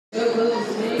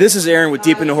This is Aaron with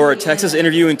Deep into Horror Texas,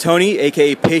 interviewing Tony,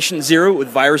 aka Patient Zero, with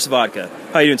Virus Vodka.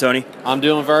 How you doing, Tony? I'm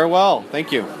doing very well,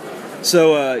 thank you.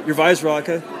 So, your Virus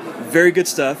Vodka, very good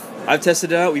stuff. I've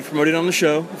tested it out. We've promoted it on the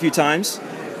show a few times.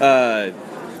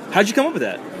 How'd you come up with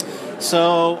that?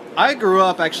 So, I grew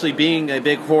up actually being a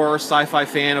big horror, sci-fi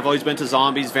fan. I've always been to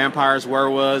zombies, vampires,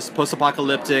 werewolves,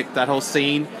 post-apocalyptic, that whole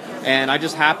scene. And I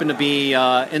just happened to be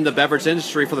in the beverage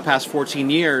industry for the past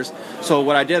 14 years. So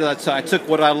what I did, I took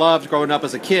what I loved growing up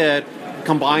as a kid,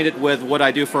 combined it with what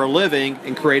I do for a living,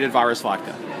 and created Virus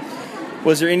Vodka.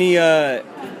 Was there any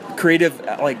creative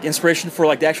inspiration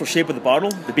for the actual shape of the bottle,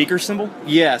 the beaker symbol?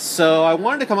 Yes, so I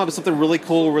wanted to come up with something really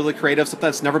cool, really creative, something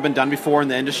that's never been done before in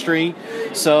the industry.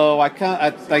 So I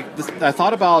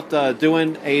thought about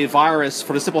doing a virus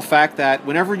for the simple fact that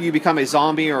whenever you become a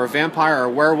zombie or a vampire or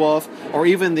a werewolf, or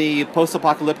even the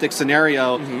post-apocalyptic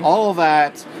scenario, all of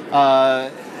that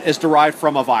is derived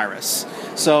from a virus.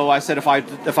 So I said, if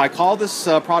I call this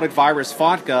product Virus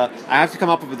Vodka, I have to come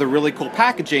up with a really cool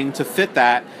packaging to fit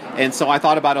that. And so I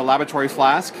thought about a laboratory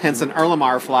flask, hence an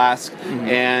Erlenmeyer flask,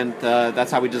 and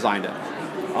that's how we designed it.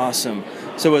 Awesome.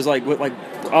 So it was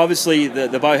obviously the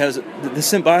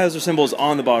biohazard symbol is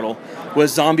on the bottle.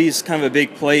 Was zombies kind of a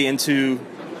big play into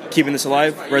keeping this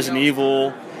alive? Resident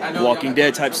Evil, Walking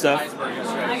Dead type stuff?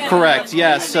 Correct,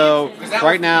 yes. So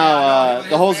right now,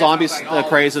 the whole zombies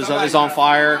craze is on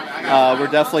fire. We're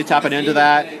definitely tapping into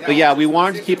that. But yeah, we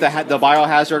wanted to keep the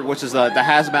biohazard, which is the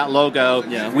hazmat logo.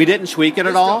 Yeah. We didn't tweak it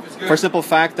at all, for simple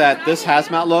fact that this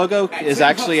hazmat logo is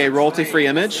actually a royalty-free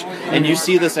image, and you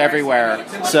see this everywhere.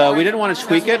 So we didn't want to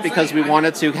tweak it because we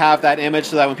wanted to have that image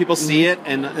so that when people see it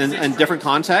in different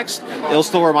contexts, it'll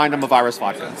still remind them of Virus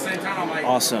Vodka.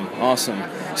 Awesome, awesome.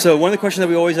 So one of the questions that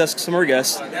we always ask some of our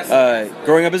guests,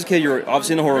 growing up as a kid, you're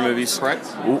obviously into horror movies. Correct.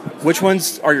 Which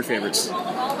ones are your favorites?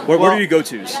 What are your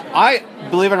go-tos?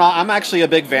 Believe it or not, I'm actually a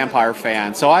big vampire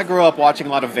fan. So I grew up watching a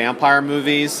lot of vampire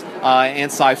movies and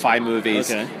sci-fi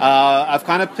movies. Okay. I've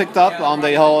kind of picked up on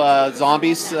the whole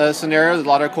zombies scenario. There's a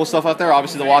lot of cool stuff out there.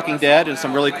 Obviously, The Walking Dead and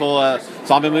some really cool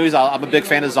zombie movies. I'm a big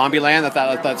fan of Zombieland.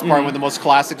 That's probably one of the most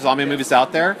classic zombie movies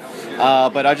out there.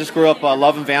 But I just grew up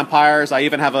loving vampires. I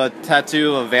even have a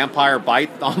tattoo of vampire bite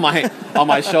on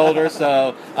my shoulder.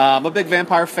 So I'm a big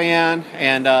vampire fan,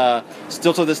 and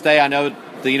still to this day, I know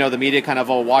the media kind of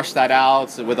washed that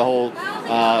out with the whole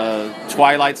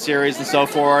Twilight series and so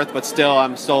forth, but still,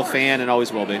 I'm still a fan and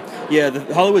always will be. Yeah,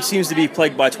 Hollywood seems to be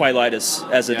plagued by Twilightus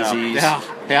as a disease.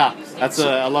 Yeah.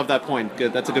 I love that point.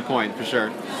 Good. That's a good point for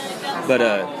sure. But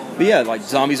yeah,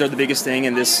 zombies are the biggest thing,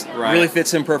 and this really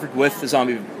fits in perfect with the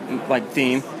zombie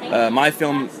theme.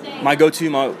 My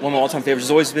go-to, one of my all-time favorites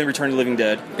has always been Return of the Living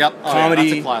Dead. Yep. Comedy.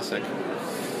 That's a classic.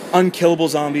 Unkillable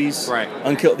zombies. Right.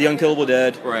 The Unkillable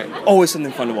Dead. Right. Always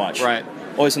something fun to watch. Right.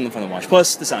 Always something fun to watch.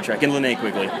 Plus the soundtrack and Linnea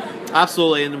Quigley.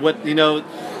 Absolutely, and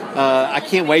I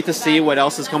can't wait to see what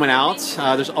else is coming out.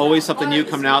 There's always something new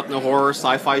coming out in the horror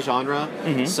sci-fi genre.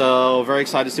 So very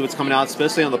excited to see what's coming out,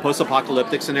 especially on the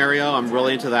post-apocalyptic scenario. I'm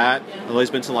really into that. I've always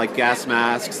been to gas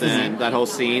masks and that whole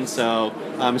scene. So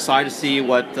I'm excited to see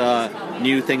what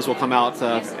new things will come out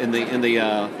in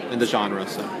the genre.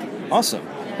 So awesome.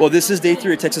 Well, this is day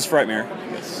 3 of Texas Frightmare.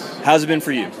 How's it been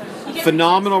for you?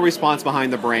 Phenomenal response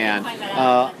behind the brand.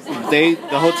 The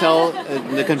hotel,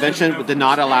 the convention did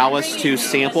not allow us to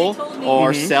sample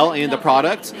or sell any of the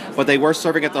product, but they were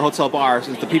serving at the hotel bars.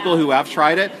 And the people who have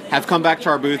tried it have come back to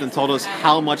our booth and told us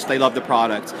how much they love the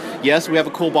product. Yes, we have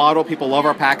a cool bottle. People love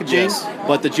our packaging,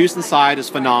 but the juice inside is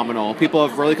phenomenal. People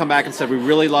have really come back and said, we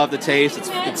really love the taste.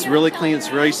 It's really clean.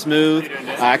 It's really smooth.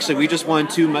 Actually, we just won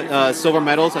 2 silver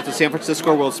medals at the San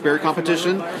Francisco World Spirit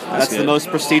Competition. That's the most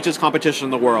prestigious competition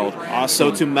in the world. Awesome.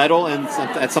 So to medal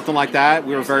at something like that,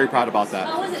 we were very proud about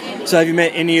that. So have you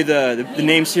met any of the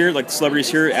names here, the celebrities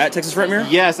here at Texas Frightmare?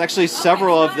 Yes, actually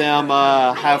several of them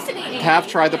have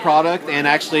tried the product and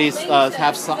actually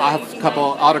have a couple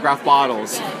autographed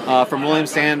bottles from William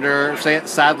Sadler,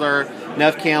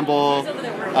 Nev Campbell,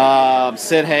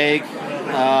 Sid Haig.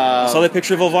 I saw that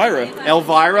picture of Elvira.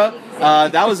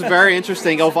 That was very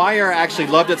interesting. Elvira actually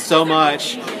loved it so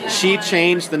much, she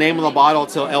changed the name of the bottle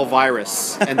to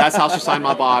Elvirus, and that's how she signed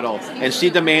my bottle. And she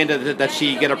demanded that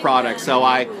she get a product, so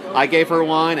I gave her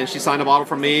one, and she signed a bottle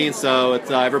for me, and so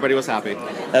everybody was happy.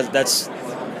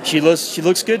 She looks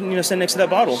good, sitting next to that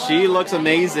bottle. She looks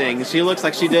amazing. She looks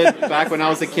like she did back when I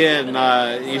was a kid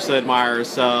and used to admire her.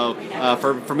 So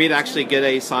for me to actually get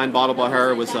a signed bottle by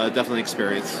her was definitely an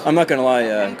experience. I'm not gonna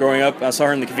lie. Growing up, I saw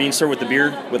her in the convenience store with the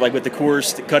beer, with the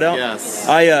Coors cutout. Yes.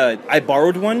 I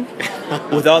borrowed one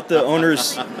without the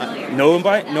owners knowing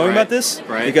about this,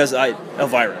 right. because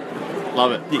Elvira.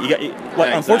 Love it.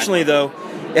 Unfortunately, though,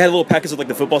 it had little packets of like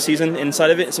the football season inside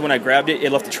of it. So when I grabbed it,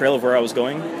 it left a trail of where I was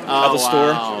going out of the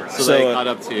store. So they caught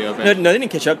up to you. No, they didn't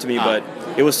catch up to me, but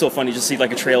it was still funny just to see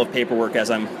like a trail of paperwork as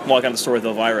I'm walking out of the store with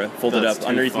Elvira folded up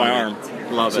underneath my arm.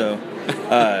 Love it.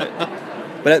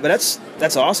 But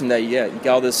that's awesome that you got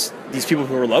all these people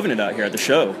who are loving it out here at the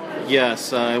show.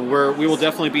 Yes, we will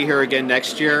definitely be here again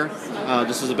next year.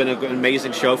 This has been an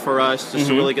amazing show for us, just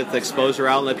to really get the exposure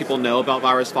out and let people know about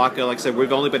Virus Vodka. Like I said,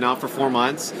 we've only been out for 4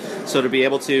 months, so to be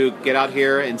able to get out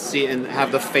here and see and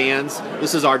have the fans,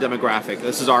 this is our demographic,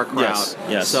 this is our crowd.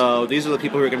 Yes. So these are the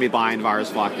people who are going to be buying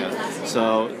Virus Vodka.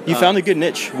 So you found a good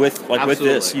niche with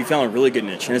this. You found a really good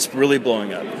niche, and it's really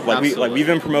blowing up. We've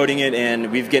been promoting it,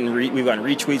 and we've gotten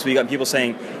retweets. We've got people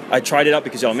saying, "I tried it out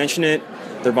because y'all mentioned it."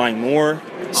 They're buying more.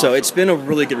 So it's been a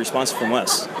really good response from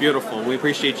us. Beautiful. We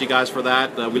appreciate you guys for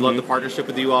that. We love the partnership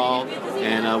with you all,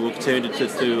 and we'll continue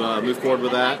to move forward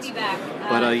with that.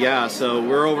 But so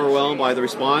we're overwhelmed by the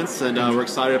response, and we're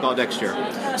excited about next year.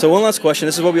 So one last question.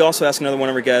 This is what we also ask another one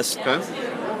of our guests. Okay.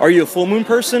 Are you a full moon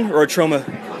person or a trauma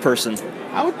person?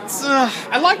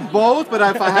 I like both, but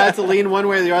if I had to lean one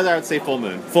way or the other, I would say full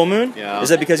moon. Full moon? Yeah. Is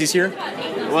that because he's here?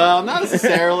 Well, not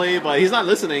necessarily, but he's not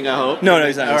listening, I hope. No,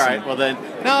 he's not listening. All right, well then,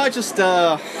 no, it's just,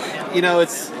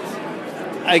 it's,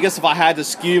 I guess if I had to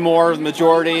skew more of the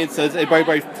majority, it says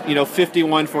everybody,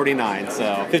 51-49,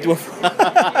 so. 51.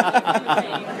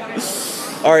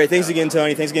 All right, thanks again,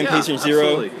 Tony. Thanks again, Patient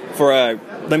Zero, for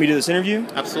letting me do this interview.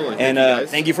 Absolutely. And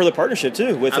thank you for the partnership,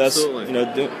 too, with us, doing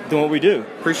what we do.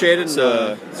 Appreciate it,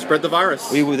 and spread the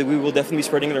virus. We will definitely be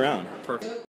spreading it around. Perfect.